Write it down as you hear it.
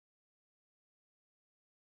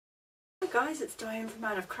guys, it's Dianne from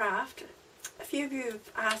Art of Craft. A few of you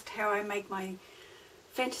have asked how I make my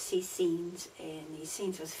fantasy scenes, and these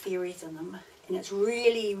scenes with fairies in them, and it's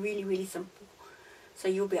really simple, so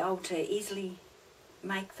you'll be able to easily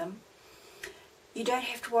make them. You don't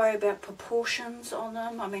have to worry about proportions on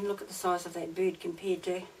them. I mean, look at the size of that bird compared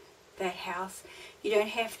to that house. You don't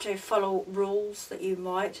have to follow rules that you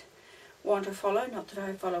might want to follow, not that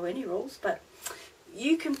I follow any rules, but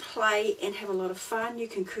you can play and have a lot of fun. You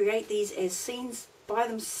can create these as scenes by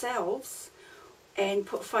themselves and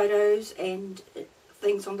put photos and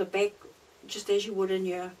things on the back just as you would in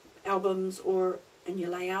your albums or in your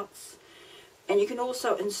layouts. And you can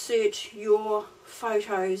also insert your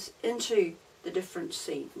photos into the different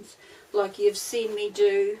scenes, like you've seen me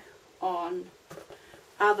do on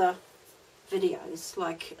other videos,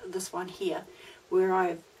 like this one here, where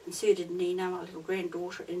I've inserted Nina, my little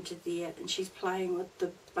granddaughter, into there, and she's playing with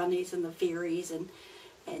the bunnies and the fairies and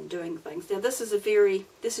doing things. Now this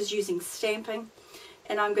is using stamping,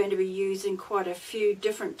 and I'm going to be using quite a few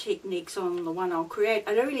different techniques on the one I'll create.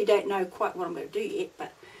 I really don't know quite what I'm going to do yet,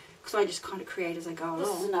 but because I just kind of create as I go along.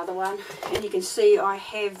 This is another one, and you can see I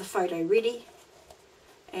have the photo ready,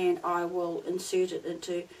 and I will insert it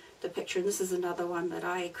into the picture. And this is another one that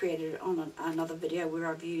I created on another video where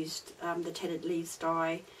I've used the Tattered Leaves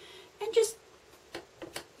die and just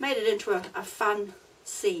made it into a fun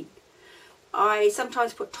scene. I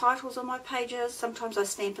sometimes put titles on my pages, sometimes I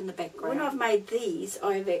stamp in the background. When I've made these,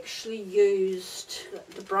 I've actually used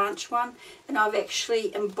the branch one, and I've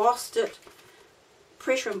actually embossed it,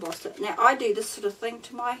 pressure embossed it. Now I do this sort of thing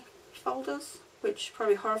to my folders, which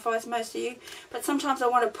probably horrifies most of you, but sometimes I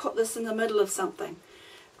want to put this in the middle of something.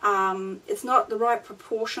 It's not the right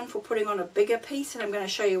proportion for putting on a bigger piece, and I'm going to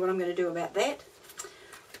show you what I'm going to do about that.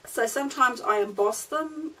 So sometimes I emboss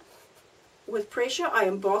them with pressure. I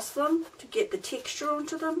emboss them to get the texture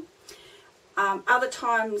onto them. Other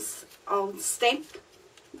times I'll stamp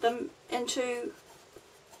them into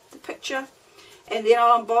the picture, and then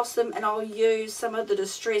I'll emboss them, and I'll use some of the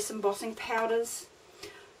distress embossing powders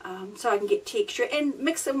so I can get texture, and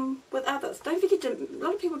mix them with others. Don't forget to, a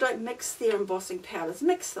lot of people don't mix their embossing powders.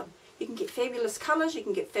 Mix them. You can get fabulous colours, you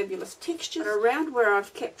can get fabulous textures. And around where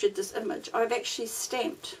I've captured this image, I've actually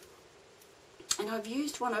stamped, and I've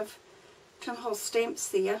used one of Tim Holtz stamps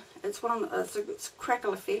there. It's a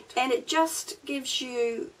crackle effect, and it just gives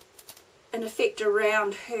you an effect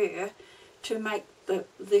around her to make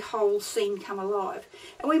the whole scene come alive.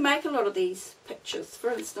 And we make a lot of these pictures. For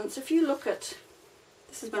instance, if you look at,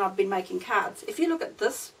 this is when I've been making cards. If you look at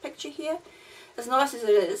this picture here, as nice as it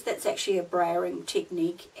is, that's actually a browering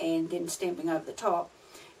technique and then stamping over the top.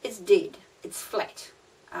 It's dead. It's flat.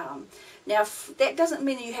 Now that doesn't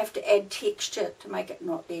mean that you have to add texture to make it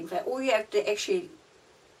not dead flat. All you have to actually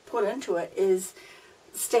put into it is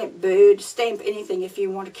stamp bird, stamp anything if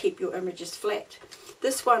you want to keep your images flat.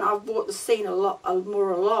 This one, I've brought the scene a lot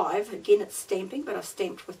more alive. Again, it's stamping, but I've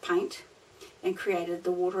stamped with paint and created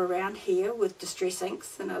the water around here with distress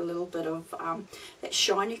inks and a little bit of that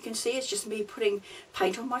shine you can see. It's just me putting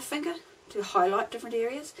paint on my finger to highlight different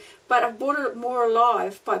areas, but I've brought it more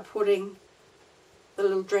alive by putting the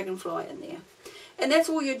little dragonfly in there. And that's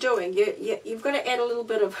all you're doing. You've got to add a little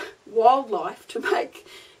bit of wildlife to make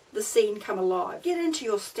the scene come alive. Get into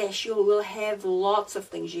your stash. You will have lots of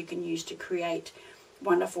things you can use to create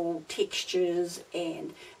wonderful textures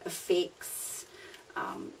and effects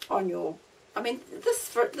on your, I mean,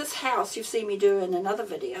 this house you've seen me do in another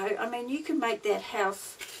video. I mean, you can make that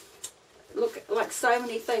house look like so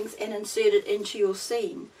many things and insert it into your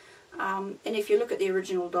scene. And if you look at the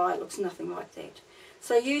original die, it looks nothing like that.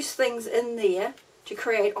 So use things in there to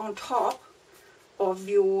create on top of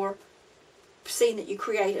your scene that you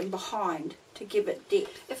create and behind to give it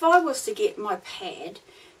depth. If I was to get my pad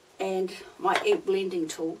and my ink blending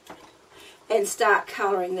tool and start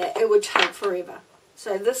colouring that, it would take forever.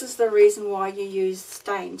 So this is the reason why you use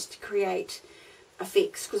stains to create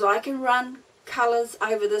effects, because I can run colours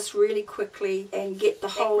over this really quickly and get the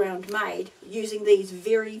whole round made using these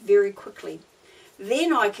very quickly.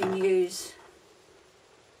 Then I can use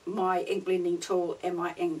my ink blending tool and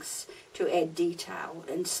my inks to add detail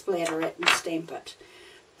and splatter it and stamp it.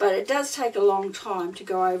 But it does take a long time to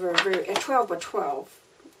go over a 12 by 12.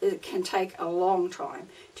 It can take a long time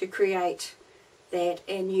to create that,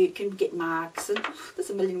 and you can get marks, and there's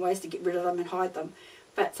a million ways to get rid of them and hide them,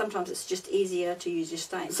 but sometimes it's just easier to use your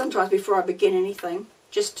stain. Sometimes before I begin anything,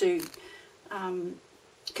 just to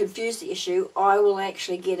confuse the issue, I will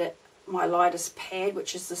actually get my lightest pad,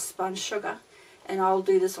 which is the sponge sugar, and I'll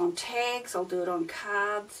do this on tags, I'll do it on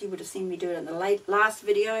cards. You would have seen me do it in the last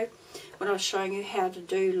video when I was showing you how to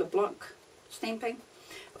do LeBlanc stamping.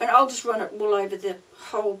 And I'll just run it all over the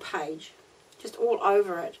whole page, just all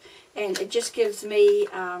over it. And it just gives me,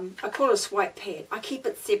 I call it a swipe pad. I keep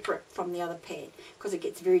it separate from the other pad because it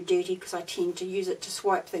gets very dirty, because I tend to use it to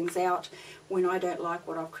swipe things out when I don't like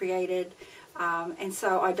what I've created. And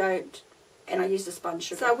so I don't, and I use the sponge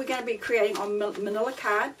sugar. So we're going to be creating on manila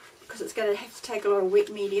card, because it's going to have to take a lot of wet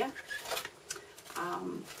media.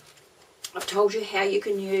 I've told you how you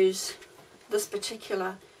can use this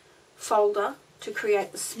particular folder to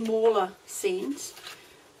create the smaller scenes.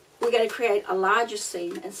 We're going to create a larger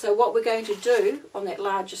scene, and so what we're going to do on that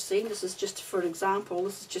larger scene, this is just for an example,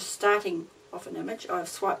 this is just starting off an image. I've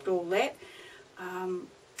swiped all that. I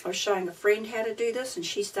was showing a friend how to do this, and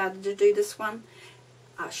she started to do this one.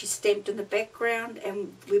 She stamped in the background,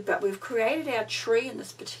 and we've created our tree in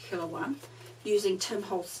this particular one using Tim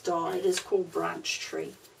Holtz die. It is called Branch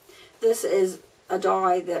Tree. This is a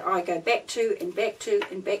die that I go back to and back to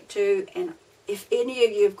and back to, and if any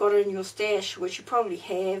of you have got it in your stash, which you probably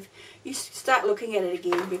have, you start looking at it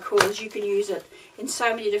again, because you can use it in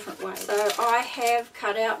so many different ways. So I have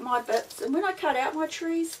cut out my bits, and when I cut out my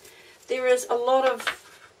trees, there is a lot of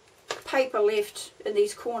paper left in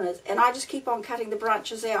these corners, and I just keep on cutting the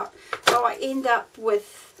branches out. So I end up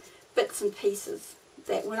with bits and pieces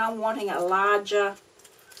that when I'm wanting a larger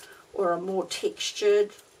or a more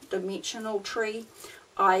textured dimensional tree,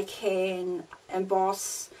 I can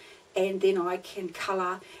emboss, and then I can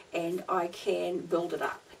colour, and I can build it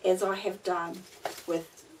up, as I have done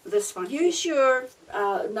with this one. Use your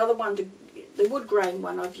another one, the wood grain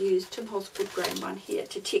one. I've used Tim Holtz wood grain one here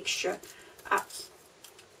to texture up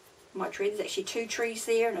my tree. There's actually 2 trees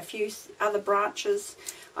there and a few other branches.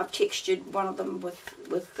 I've textured one of them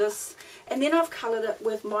with this, and then I've coloured it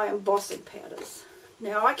with my embossing powders.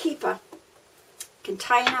 Now I keep a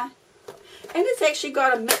container, and it's actually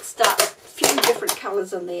got a mixed up few different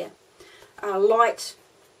colours in there, light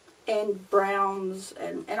and browns,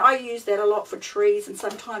 and I use that a lot for trees, and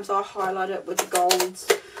sometimes I highlight it with golds,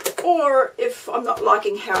 or if I'm not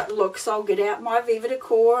liking how it looks, I'll get out my Viva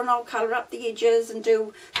Decor and I'll colour up the edges and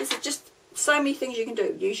do, this is just so many things you can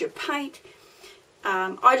do. Use your paint.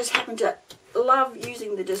 I just happen to love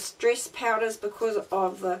using the distress powders because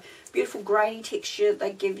of the beautiful grainy texture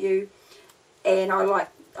they give you, and I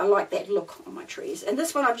like that look on my trees. And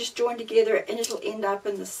this one I've just joined together, and it'll end up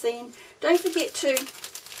in the scene. Don't forget to,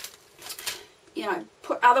 you know,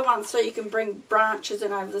 put other ones so you can bring branches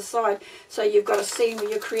in over the side, so you've got a scene where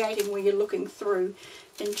you're creating, where you're looking through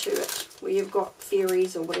into it, where you've got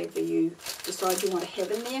fairies or whatever you decide you want to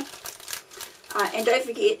have in there. And don't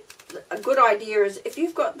forget, a good idea is, if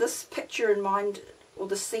you've got this picture in mind or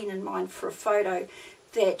the scene in mind for a photo,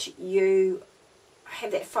 that you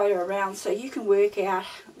have that photo around so you can work out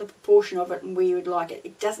the proportion of it and where you would like it.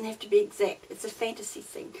 It doesn't have to be exact. It's a fantasy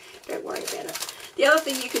scene. Don't worry about it. The other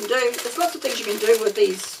thing you can do, there's lots of things you can do with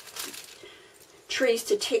these trees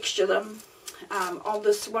to texture them. On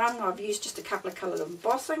this one I've used just a couple of coloured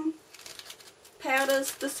embossing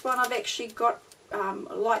powders. This one I've actually got a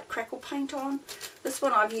light crackle paint on. This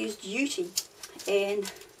one I've used Ute, and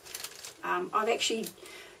I've actually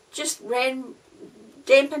just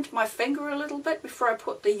dampened my finger a little bit before I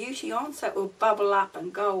put the Ute on, so it will bubble up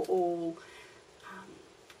and go all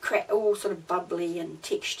sort of bubbly and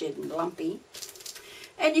textured and lumpy.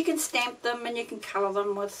 And you can stamp them, and you can colour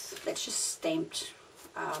them with, that's just stamped.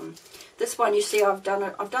 This one, you see, I've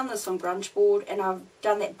done this on grunge board, and I've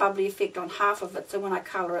done that bubbly effect on half of it, so when I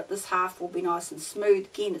colour it, this half will be nice and smooth.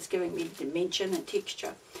 Again, it's giving me dimension and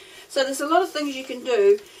texture. So there's a lot of things you can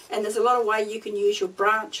do, and there's a lot of ways you can use your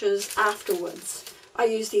branches afterwards. I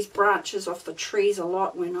use these branches off the trees a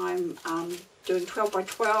lot when I'm doing 12 by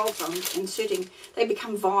 12. I'm inserting, they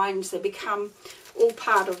become vines, they become all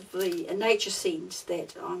part of the nature scenes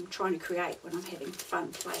that I'm trying to create when I'm having fun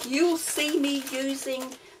playing. You'll see me using,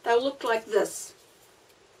 they'll look like this,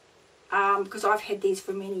 because I've had these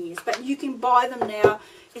for many years, but you can buy them now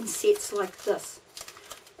in sets like this,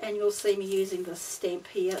 and you'll see me using this stamp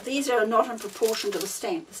here. These are not in proportion to the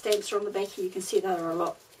stamp. The stamps are on the back here. You can see they are a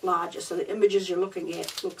lot larger, so the images you're looking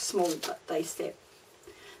at look small, but they step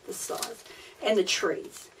this size. And the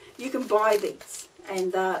trees, you can buy these,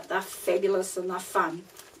 and they're fabulous and they're fun,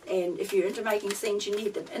 and if you're into making scenes, you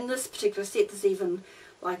need them. In this particular set, there's even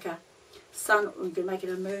like a sun, you can make it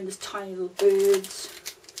a moon, there's tiny little birds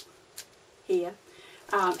here,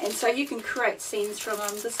 and so you can create scenes from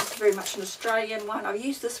them. This is very much an Australian one. I've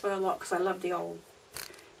used this one a lot because I love the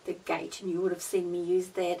gate, and you would have seen me use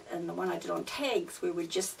that in the one I did on tags, where we're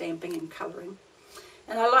just stamping and colouring.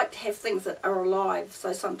 And I like to have things that are alive,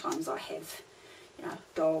 so sometimes I have, you know,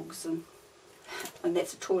 dogs, and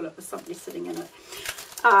that's a toilet with somebody sitting in it.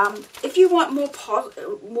 If you want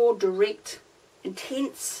more direct,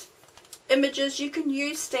 intense images, you can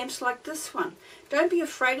use stamps like this one. Don't be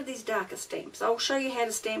afraid of these darker stamps. I'll show you how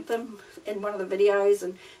to stamp them in one of the videos,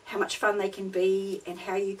 and how much fun they can be, and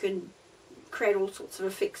how you can create all sorts of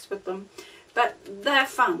effects with them. But they're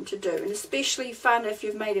fun to do, and especially fun if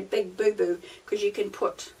you've made a big boo-boo, because you can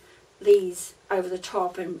put these over the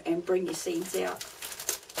top and bring your scenes out.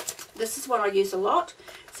 This is one I use a lot.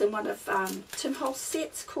 It's in one of Tim Holtz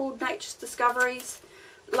sets called Nature's Discoveries.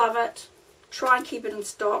 Love it. Try and keep it in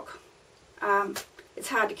stock. It's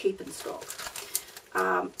hard to keep in stock.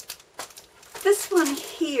 This one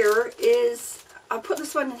here is, I put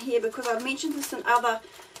this one in here because I've mentioned this in other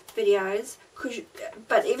videos,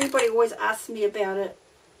 but everybody always asks me about it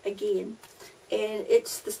again, and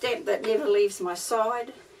it's the stamp that never leaves my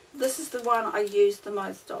side. This is the one I use the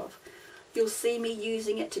most of. You'll see me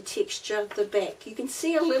using it to texture the back. You can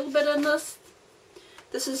see a little bit in this.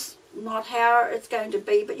 This is not how it's going to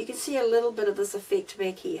be, but you can see a little bit of this effect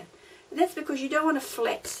back here. And that's because you don't want a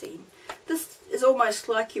flat seam. This is almost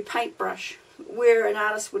like your paintbrush, where an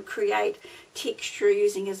artist would create texture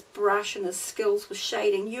using his brush and his skills with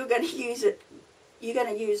shading. You're going to use it. You're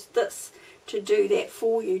going to use this to do that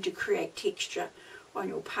for you, to create texture on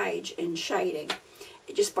your page and shading,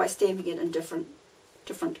 just by stamping it in different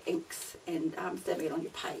inks and stamping it on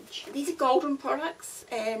your page. These are golden products,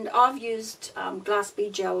 and I've used glass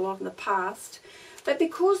bead gel a lot in the past, but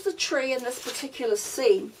because the tree in this particular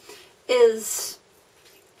scene is,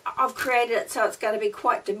 I've created it so it's going to be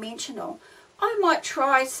quite dimensional, I might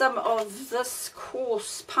try some of this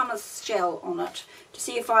coarse pumice gel on it to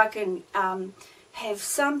see if I can have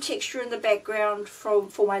some texture in the background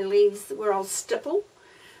for my leaves where I'll stipple.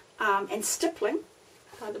 And stippling,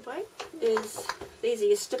 by the way, is, these are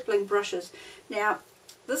your stippling brushes. Now,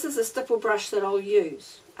 this is a stipple brush that I'll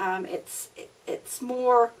use. It's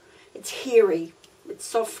more, it's hairy, it's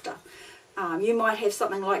softer. You might have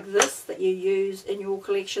something like this that you use in your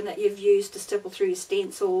collection that you've used to stipple through your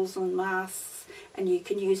stencils and masks, and you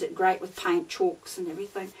can use it great with paint, chalks and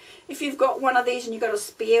everything. If you've got one of these and you've got a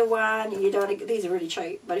spare one, and you don't, these are really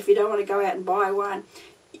cheap, but if you don't want to go out and buy one,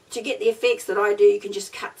 to get the effects that I do, you can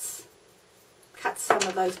just cut some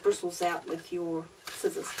of those bristles out with your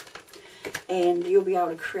scissors, and you'll be able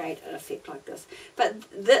to create an effect like this. But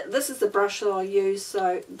this is the brush that I'll use,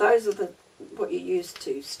 so those are what you use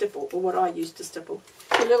to stipple, or what I use to stipple.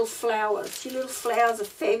 Your little flowers. Your little flowers are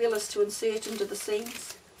fabulous to insert into the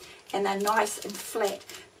seams, and they're nice and flat.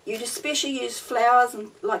 You'd especially use flowers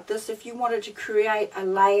like this if you wanted to create a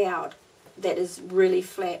layout that is really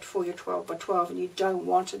flat for your 12 by 12 and you don't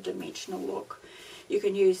want a dimensional look. You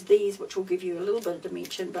can use these, which will give you a little bit of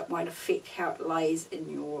dimension but won't affect how it lays in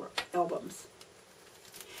your albums.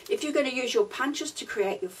 If you're going to use your punches to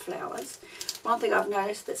create your flowers, one thing I've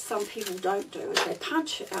noticed that some people don't do is they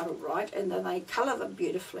punch out all right and then they colour them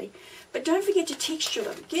beautifully. But don't forget to texture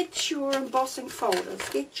them. Get your embossing folders.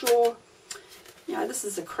 Get your, you know, this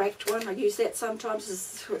is a cracked one. I use that sometimes. This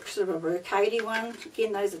is sort of a brocadey one.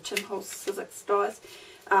 Again, those are Tim Holtz Sizzix dies.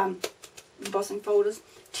 Embossing folders.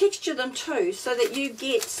 Texture them too so that you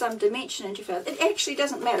get some dimension into your flowers. It actually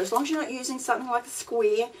doesn't matter as long as you're not using something like a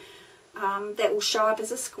square. That will show up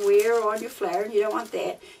as a square on your flower, and you don't want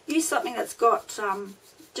that. Use something that's got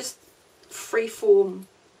just free-form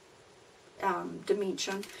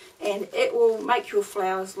dimension, and it will make your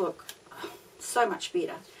flowers look so much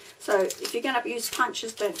better. So if you're going to use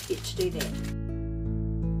punches, don't forget to do that.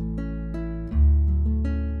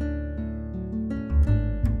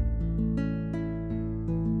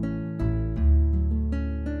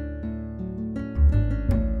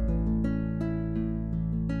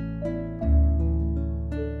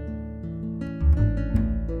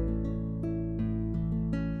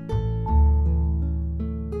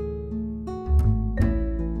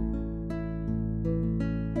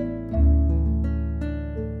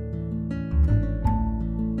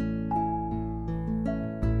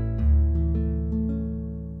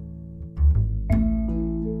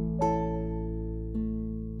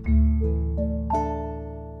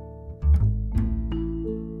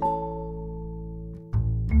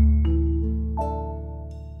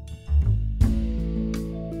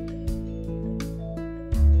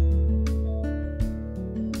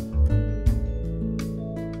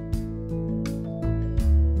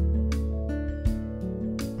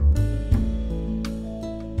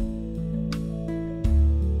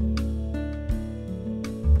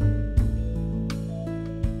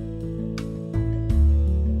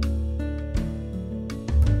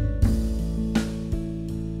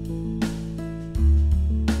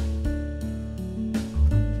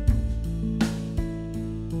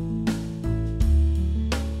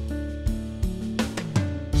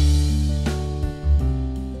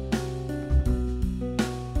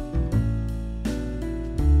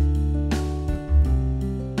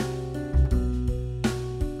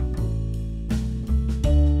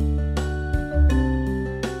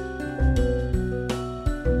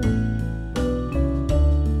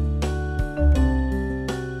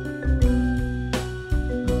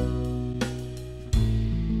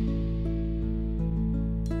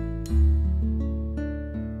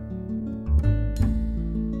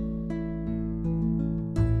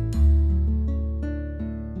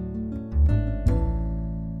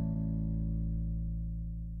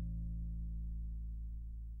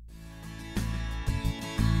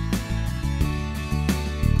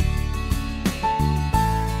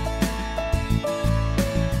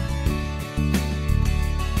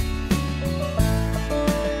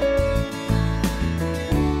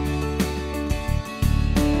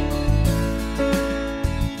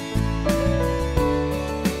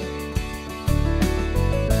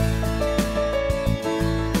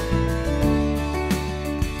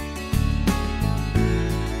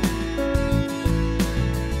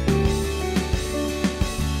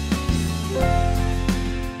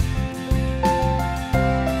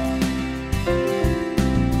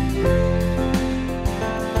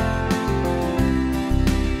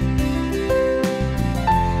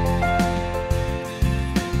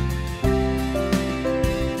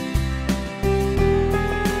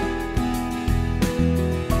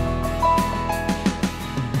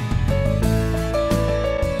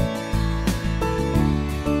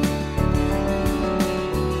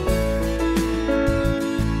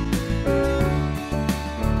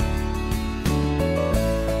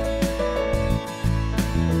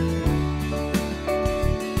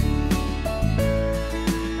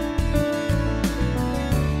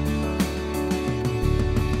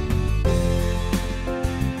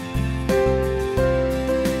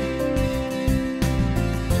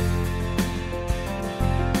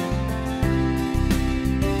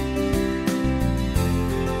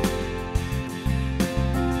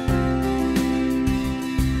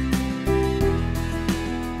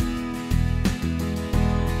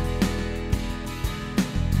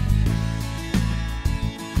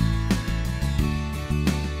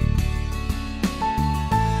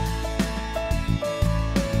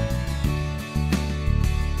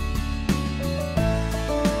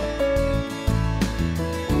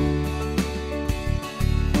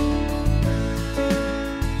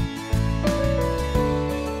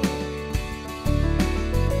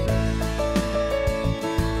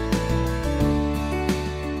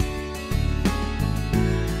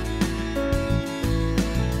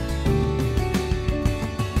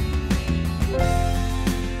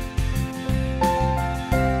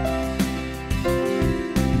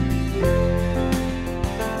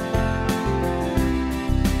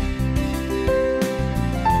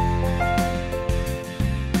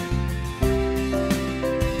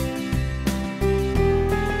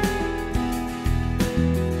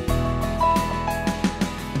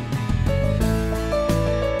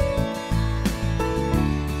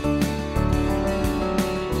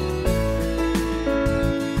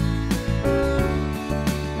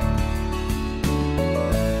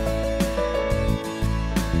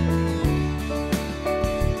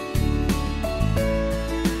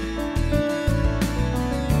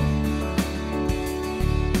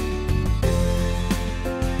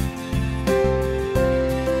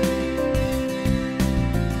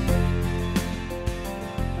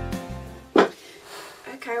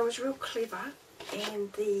 Okay, I was real clever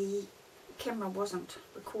and the camera wasn't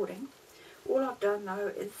recording. All I've done though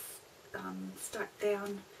is stuck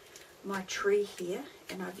down my tree here,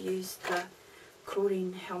 and I've used the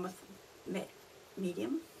Claudine Helmuth matte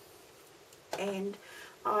medium, and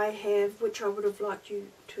I have, which I would have liked you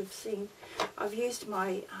to have seen, I've used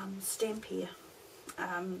my stamp here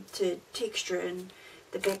to texture in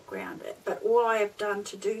the background, but all I have done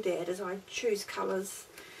to do that is I choose colours.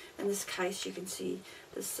 In this case you can see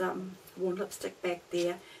this worn lipstick back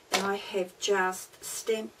there, and I have just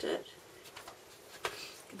stamped it, you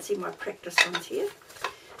can see my practice ones here,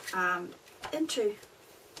 into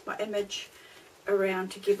my image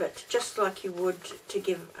around to give it, just like you would to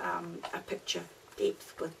give a picture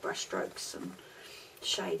depth with brush strokes and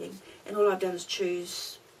shading. And all I've done is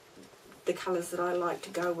choose the colours that I like to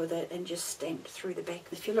go with it and just stamped through the back.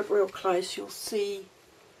 If you look real close you'll see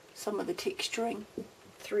some of the texturing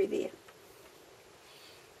through there.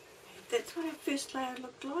 That's what our first layer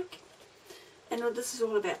looked like, and this is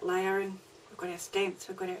all about layering. We've got our stamps,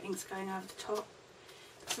 we've got our inks going over the top.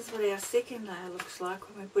 This is what our second layer looks like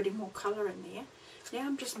when we're putting more colour in there. Now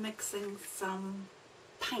I'm just mixing some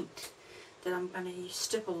paint that I'm going to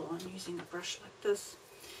stipple on using a brush like this,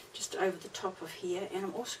 just over the top of here, and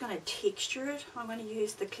I'm also going to texture it. I'm going to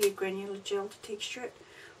use the clear granular gel to texture it.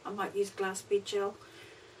 I might use glass bead gel.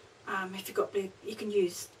 If you've got blue, you can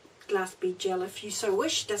use glass bead gel if you so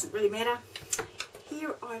wish, doesn't really matter.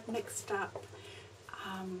 Here I've mixed up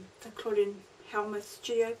the Claudine Helmuth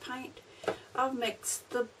Geo paint. I've mixed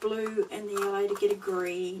the blue and the yellow to get a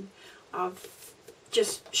green. I've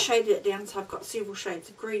just shaded it down so I've got several shades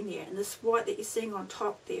of green there, and this white that you're seeing on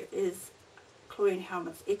top there is Claudine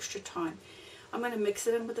Helmuth Extra Time. I'm going to mix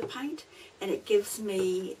it in with the paint, and it gives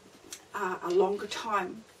me a longer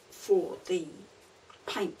time for the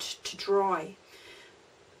paint to dry.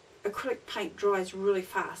 Acrylic paint dries really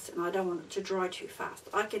fast and I don't want it to dry too fast.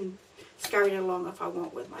 I can scurry it along if I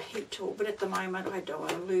want with my heat tool, but at the moment I don't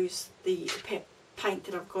want to lose the paint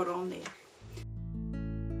that I've got on there.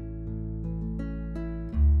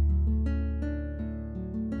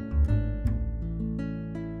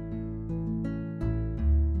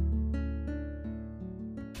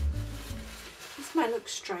 This may look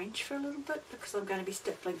strange for a little bit because I'm going to be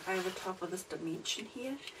stippling over top of this dimension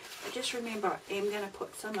here. But just remember, I am going to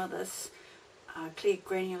put some of this clear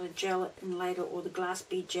granular gel in later, or the glass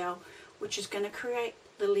bead gel, which is going to create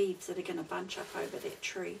the leaves that are going to bunch up over that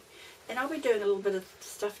tree. And I'll be doing a little bit of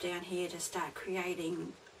stuff down here to start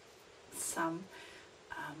creating some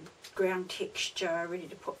ground texture, ready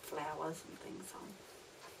to put flowers and things on.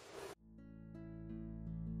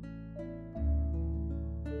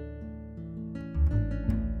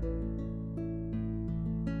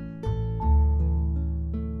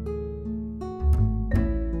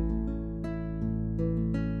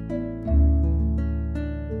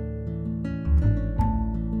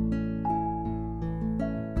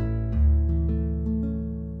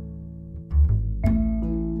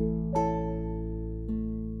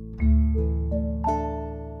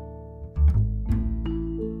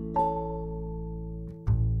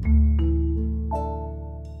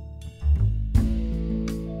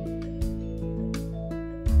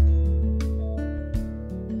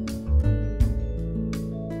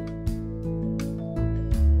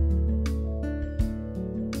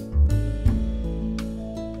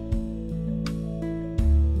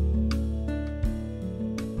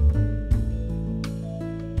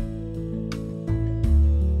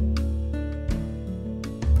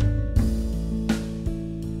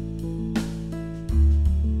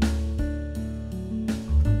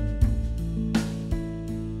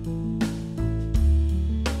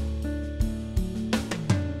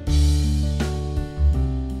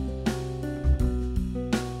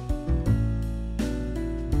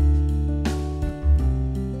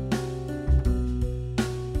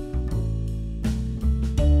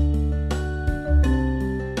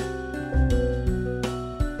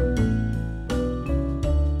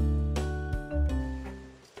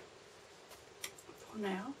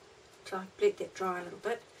 Let that dry a little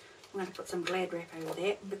bit. I'm going to put some Glad wrap over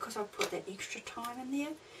that, and because I've put that extra time in there,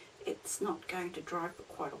 it's not going to dry for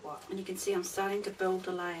quite a while. And you can see I'm starting to build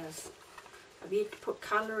the layers. I've yet to put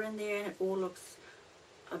colour in there and it all looks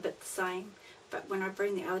a bit the same, but when I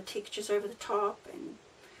bring the other textures over the top and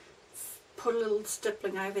put a little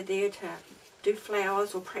stippling over there to do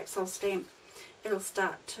flowers, or perhaps I'll stamp, it'll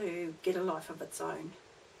start to get a life of its own.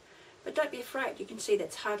 But don't be afraid, you can see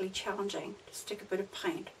that's hardly challenging to stick a bit of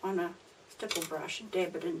paint on a stipple brush and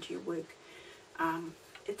dab it into your work.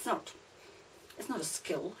 It's not a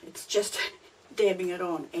skill, it's just dabbing it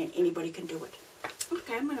on, and anybody can do it.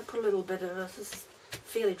 Okay, I'm going to put a little bit of this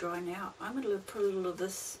fairly dry now. I'm going to put a little of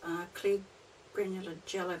this clear granular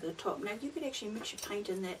gel over the top. Now you could actually mix your paint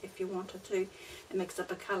in that if you wanted to and mix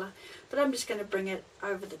up a colour, but I'm just going to bring it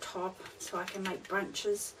over the top so I can make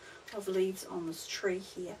bunches of leaves on this tree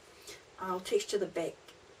here. I'll texture the back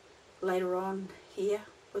later on here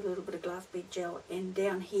with a little bit of glass bead gel, and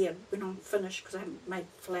down here when I'm finished, because I haven't made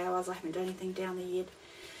flowers, I haven't done anything down there yet,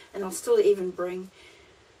 and I'll still even bring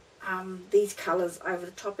these colours over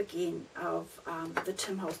the top again of the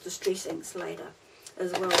Tim Holtz Distress inks later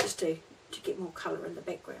as well, just to get more colour in the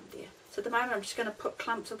background there. So at the moment I'm just going to put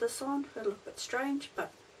clumps of this on. It'll look a bit strange,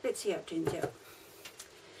 but let's see how it turns out.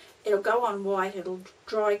 It'll go on white, it'll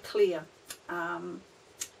dry clear, and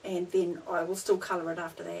then I will still colour it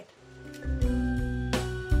after that.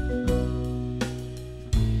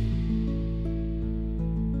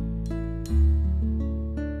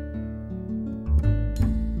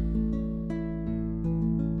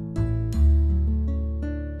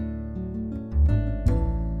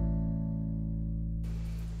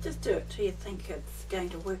 Just do it till you think it's going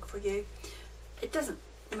to work for you. It doesn't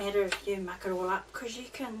matter if you muck it all up, because you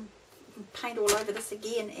can paint all over this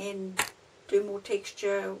again and do more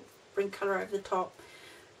texture, bring colour over the top.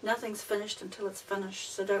 Nothing's finished until it's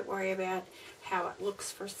finished, so don't worry about how it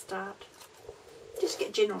looks for a start. Just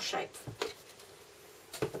get general shape.